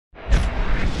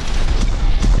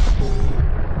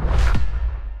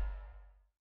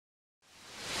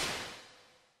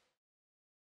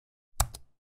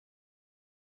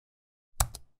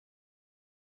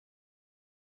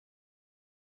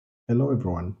Hello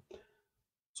everyone.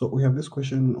 So we have this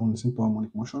question on simple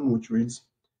harmonic motion, which reads,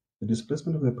 the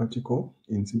displacement of the particle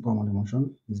in simple harmonic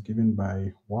motion is given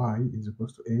by y is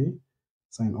equals to a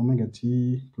sine omega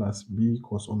t plus b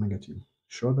cos omega t.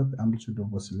 Show that the amplitude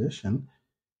of oscillation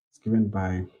is given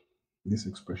by this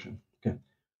expression. Okay,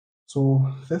 so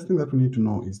first thing that we need to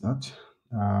know is that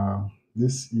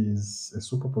this is a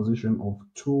superposition of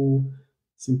two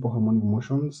simple harmonic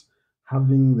motions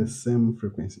having the same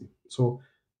frequency. So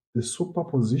the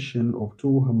superposition of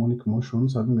two harmonic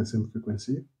motions having the same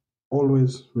frequency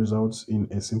always results in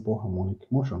a simple harmonic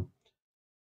motion.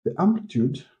 The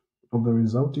amplitude of the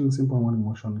resulting simple harmonic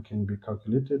motion can be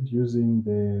calculated using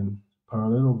the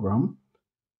parallelogram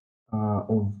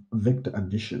of vector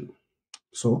addition.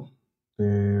 So the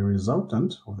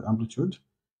resultant of the amplitude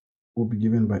will be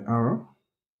given by r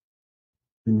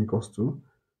being equals to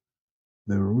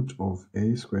the root of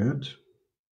a squared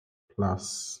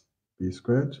plus b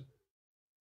squared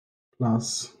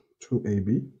plus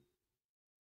 2ab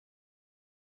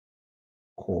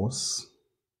cos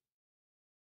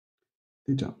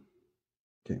theta.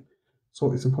 Okay,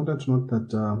 so it's important to note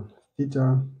that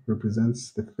theta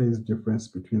represents the phase difference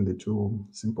between the two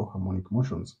simple harmonic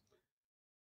motions.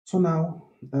 So now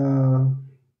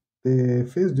the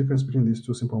phase difference between these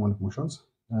two simple harmonic motions,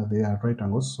 they are right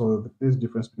angles, so the phase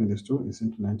difference between these two is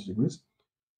simply 90 degrees,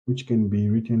 which can be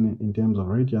written in terms of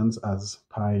radians as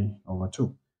pi over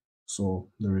 2. So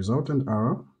the resultant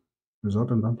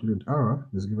amplitude r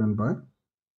is given by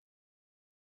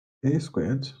a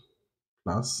squared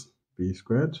plus b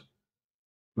squared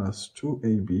plus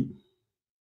 2ab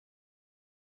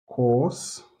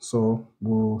cos, so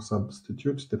we'll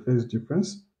substitute the phase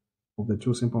difference of the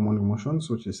two simple harmonic motions,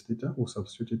 which is theta, we'll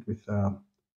substitute it with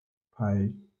pi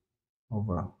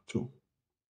over 2.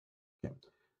 Okay,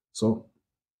 so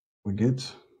we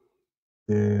get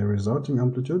the resulting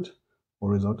amplitude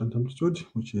or resultant amplitude,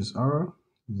 which is r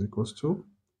is equals to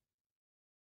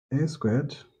a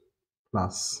squared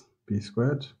plus b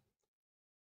squared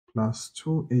plus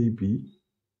 2ab.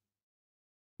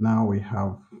 Now we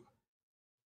have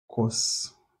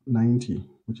cos 90,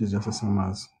 which is just the same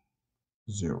as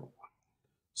 0.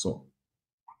 So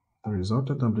the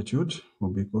resultant amplitude will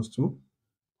be equals to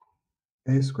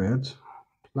a squared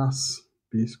plus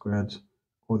b squared,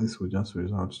 or this will just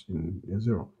result in a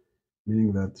 0,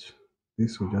 meaning that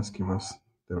this will just give us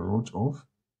the root of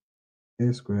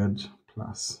a squared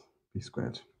plus b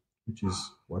squared, which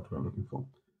is what we're looking for.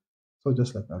 So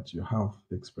just like that, you have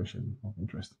the expression of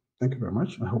interest. Thank you very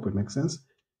much. I hope it makes sense.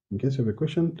 In case you have a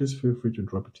question, please feel free to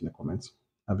drop it in the comments.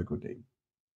 Have a good day.